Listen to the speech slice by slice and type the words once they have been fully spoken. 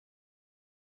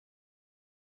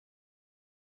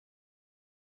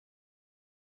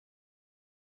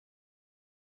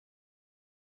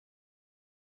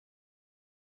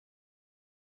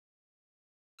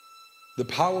The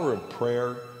power of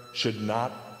prayer should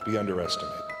not be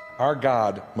underestimated. Our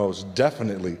God most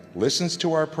definitely listens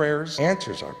to our prayers,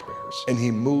 answers our prayers, and he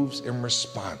moves in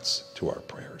response to our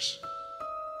prayers.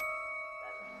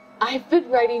 I've been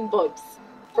writing books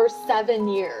for 7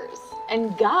 years,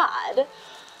 and God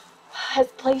has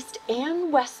placed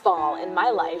Ann Westfall in my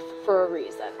life for a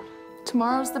reason.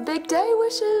 Tomorrow's the big day,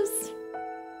 Wishes.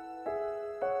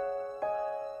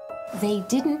 They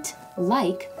didn't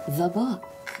like the book.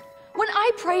 When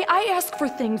I pray, I ask for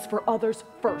things for others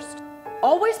first.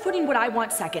 Always putting what I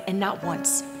want second, and not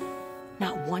once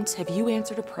have you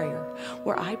answered a prayer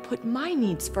where I put my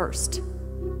needs first.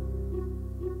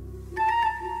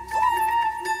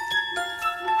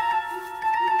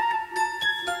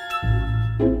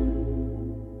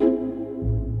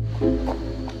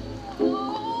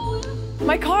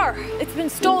 My car, it's been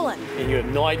stolen. And you have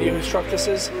no idea whose truck this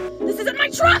is? This isn't my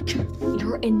truck!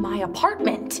 You're in my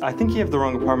apartment. I think you have the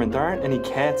wrong apartment. There aren't any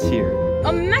cats here.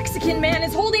 A Mexican man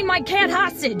is holding my cat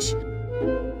hostage.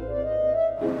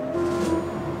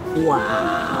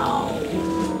 Wow.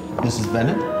 Mrs.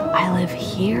 Bennett? I live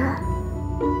here?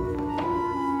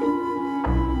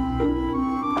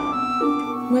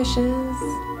 Wishes.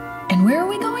 And where are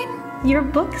we going? Your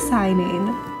book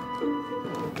signing.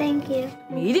 Thank you.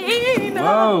 Meeting!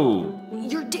 Whoa!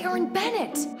 You're Darren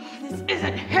Bennett. This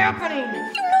isn't happening.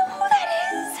 You know who that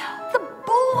is? The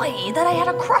boy that I had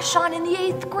a crush on in the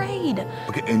 8th grade.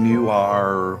 Okay, and you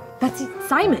are? Betsy,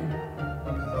 Simon.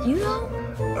 You know?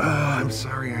 I'm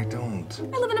sorry, I don't.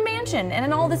 I live in a mansion,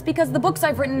 and all this because the books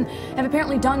I've written have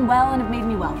apparently done well and have made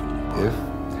me wealthy. If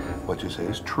what you say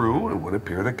is true, it would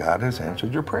appear that God has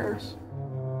answered your prayers.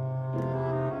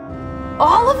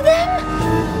 All of them?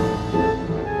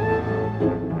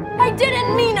 I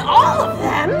didn't mean all of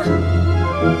them!